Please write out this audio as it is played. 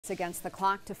Against the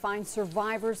clock to find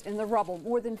survivors in the rubble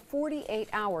more than 48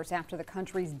 hours after the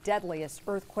country's deadliest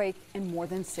earthquake in more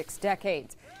than 6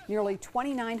 decades. Nearly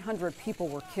 2,900 people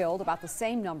were killed. About the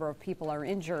same number of people are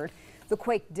injured. The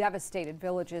quake devastated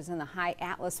villages in the high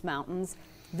Atlas Mountains.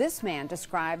 This man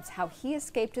describes how he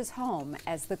escaped his home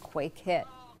as the quake hit.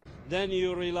 Then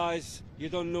you realize you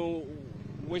don't know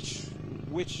which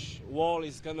wall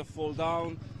is gonna fall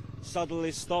down,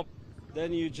 suddenly stop.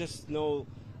 Then you just know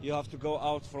you have to go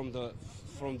out from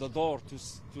the door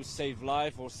to save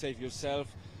life or save yourself.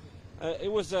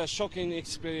 It was a shocking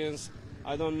experience.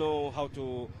 I don't know how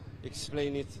to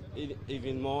explain it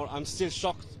even more. I'm still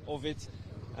shocked of it,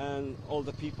 and all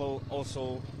the people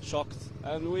also shocked.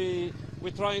 And we're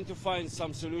trying to find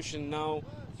some solution now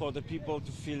for the people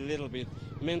to feel a little bit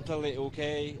mentally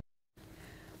okay.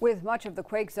 With much of the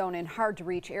quake zone in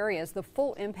hard-to-reach areas, the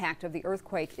full impact of the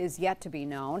earthquake is yet to be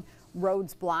known.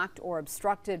 Roads blocked or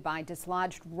obstructed by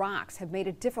dislodged rocks have made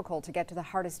it difficult to get to the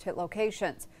hardest-hit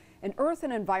locations. An earth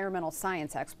and environmental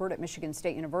science expert at Michigan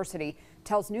State University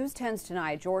tells News 10's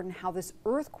Tanaya Jordan how this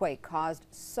earthquake caused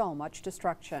so much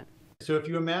destruction. So if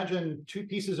you imagine two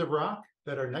pieces of rock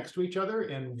that are next to each other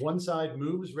and one side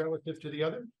moves relative to the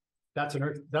other, that's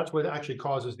what actually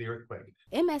causes the earthquake.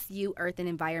 MSU Earth and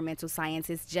Environmental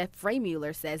Scientist Jeff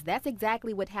Freymuller says that's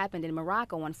exactly what happened in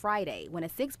Morocco on Friday when a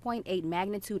 6.8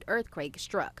 magnitude earthquake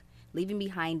struck, leaving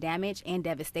behind damage and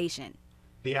devastation.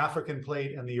 The African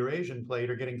plate and the Eurasian plate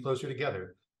are getting closer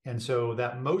together, and so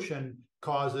that motion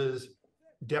causes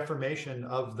deformation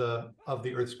of the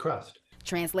Earth's crust.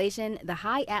 Translation: the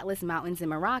high Atlas Mountains in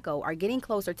Morocco are getting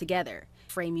closer together.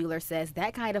 Freymuller says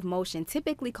that kind of motion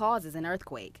typically causes an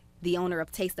earthquake. The owner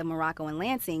of Taste of Morocco in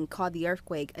Lansing called the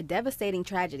earthquake a devastating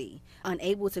tragedy.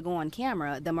 Unable to go on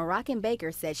camera, the Moroccan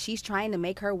baker said she's trying to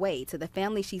make her way to the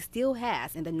family she still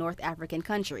has in the North African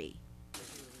country.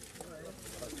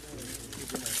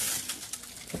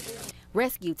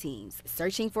 Rescue teams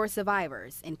searching for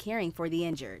survivors and caring for the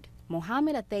injured.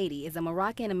 Mohammed Athadi is a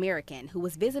Moroccan American who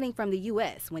was visiting from the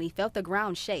U.S. when he felt the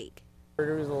ground shake.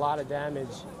 There was a lot of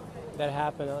damage that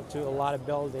happened to a lot of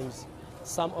buildings.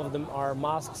 Some of them are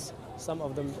mosques, some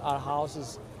of them are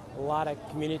houses. A lot of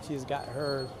communities got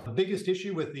hurt. The biggest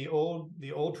issue with the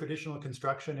old traditional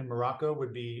construction in Morocco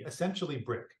would be essentially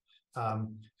brick.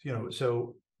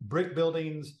 So brick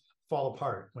buildings fall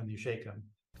apart when you shake them.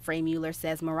 Freymuller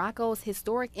says Morocco's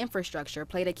historic infrastructure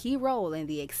played a key role in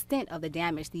the extent of the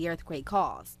damage the earthquake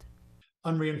caused.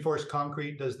 Unreinforced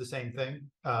concrete does the same thing.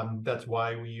 That's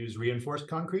why we use reinforced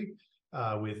concrete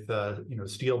with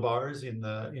steel bars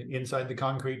inside the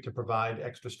concrete to provide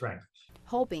extra strength.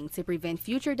 Hoping to prevent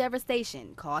future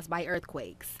devastation caused by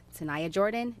earthquakes. Tanaya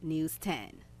Jordan, News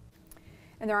 10.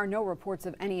 And there are no reports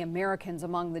of any Americans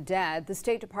among the dead. The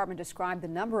State Department described the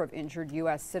number of injured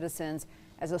U.S. citizens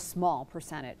as a small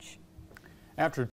percentage. After